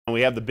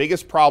We have the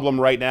biggest problem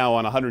right now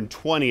on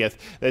 120th.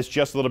 That's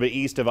just a little bit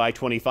east of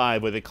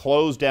I-25 with it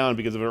closed down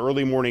because of an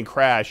early morning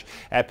crash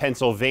at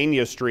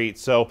Pennsylvania Street.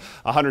 So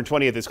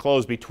 120th is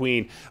closed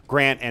between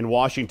Grant and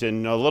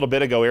Washington. A little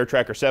bit ago, Air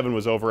Tracker 7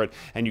 was over it,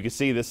 and you can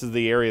see this is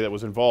the area that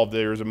was involved.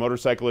 There's a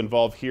motorcycle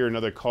involved here,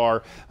 another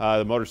car.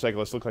 The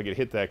motorcyclist looked like it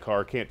hit that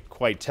car. Can't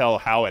quite tell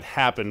how it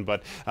happened,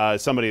 but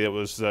somebody that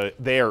was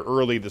there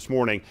early this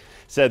morning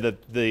said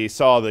that they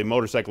saw the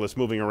motorcyclist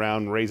moving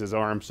around, raise his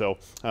arm. So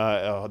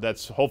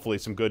that's hopefully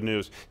some good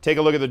news. Take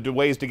a look at the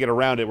ways to get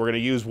around it. We're going to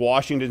use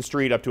Washington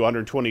Street up to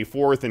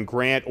 124th and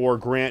Grant, or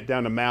Grant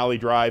down to Malley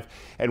Drive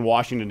and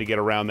Washington to get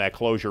around that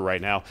closure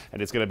right now,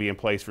 and it's going to be in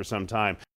place for some time.